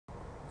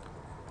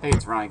Hey,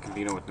 it's Ryan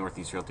Covino with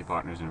Northeast Realty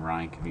Partners and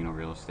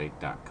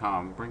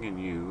RyanCovinoRealEstate.com, bringing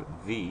you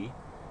the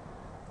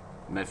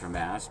Medford,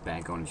 Mass.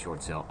 Bank-owned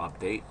short sale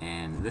update.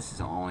 And this is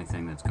the only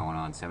thing that's going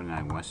on.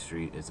 79 West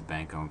Street is a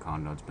bank-owned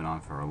condo. It's been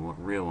on for a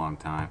real long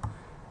time.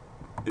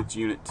 It's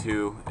Unit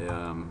 2.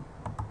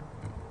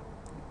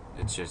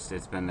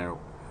 It's been there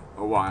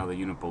a while. The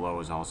unit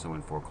below is also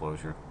in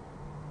foreclosure.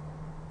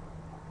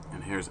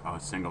 And here's a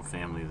single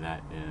family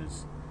that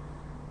is.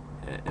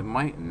 It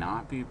might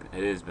not be.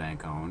 It is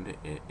bank owned.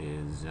 It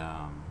is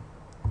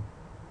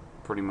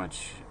pretty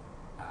much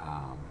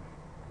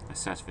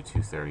assessed for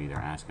 $230. They're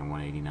asking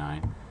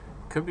 $189.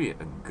 Could be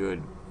a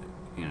good,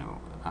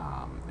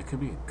 it could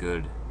be a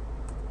good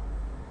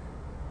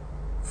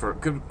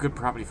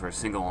property for a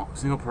single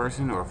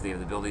person, or if they have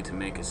the ability to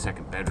make a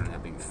second bedroom,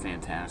 that'd be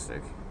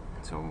fantastic.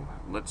 So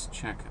let's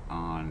check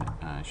on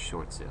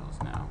short sales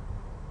now.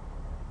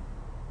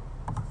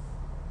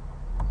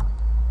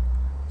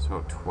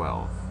 So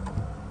 12.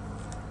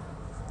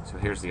 So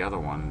here's the other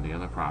one, the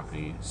other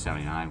property,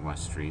 79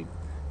 West Street,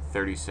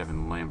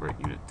 37 Lambert,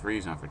 Unit 3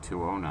 is on for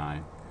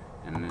 $209,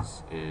 and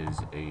this is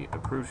a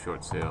approved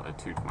short sale at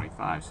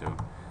 $225. So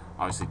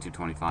obviously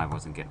 $225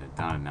 wasn't getting it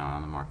done, and now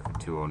on the market for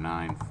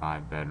 $209,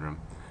 5-bedroom,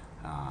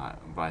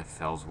 by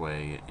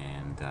Fellsway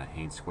and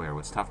Haynes Square.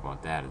 What's tough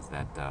about that is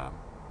that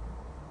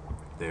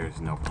there's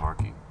no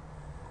parking.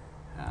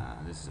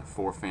 This is a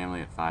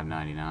 4-family at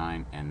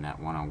 $599, and that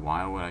one on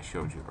Wildwood I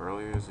showed you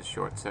earlier is a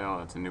short sale.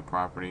 That's a new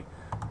property,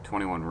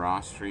 21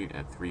 Ross Street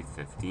at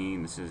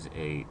 $315. This is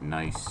a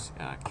nice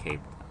cape.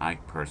 I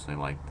personally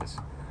like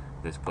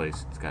this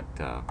place. It's got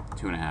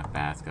 2.5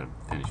 baths, got a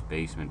finished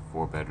basement,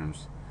 4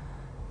 bedrooms,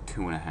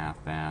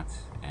 2.5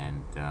 baths,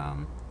 and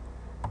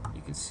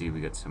you can see we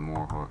got some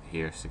more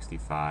here.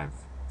 65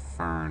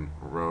 Fern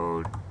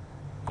Road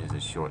is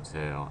a short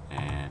sale,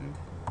 and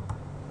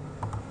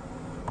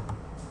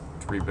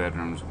 3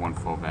 bedrooms, 1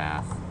 full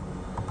bath,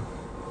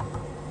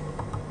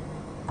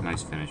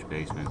 nice finished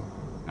basement,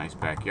 nice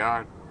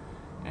backyard,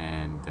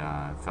 and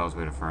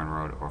Fellsway to Fern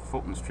Road, or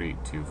Fulton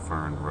Street to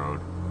Fern Road,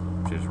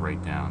 which is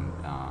right down,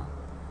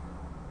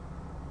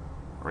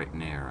 right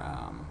near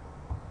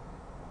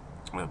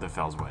the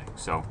Fellsway.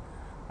 So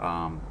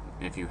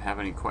if you have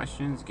any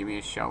questions, give me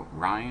a shout.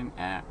 Ryan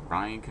at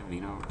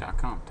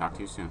RyanCovino.com. Talk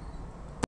to you soon.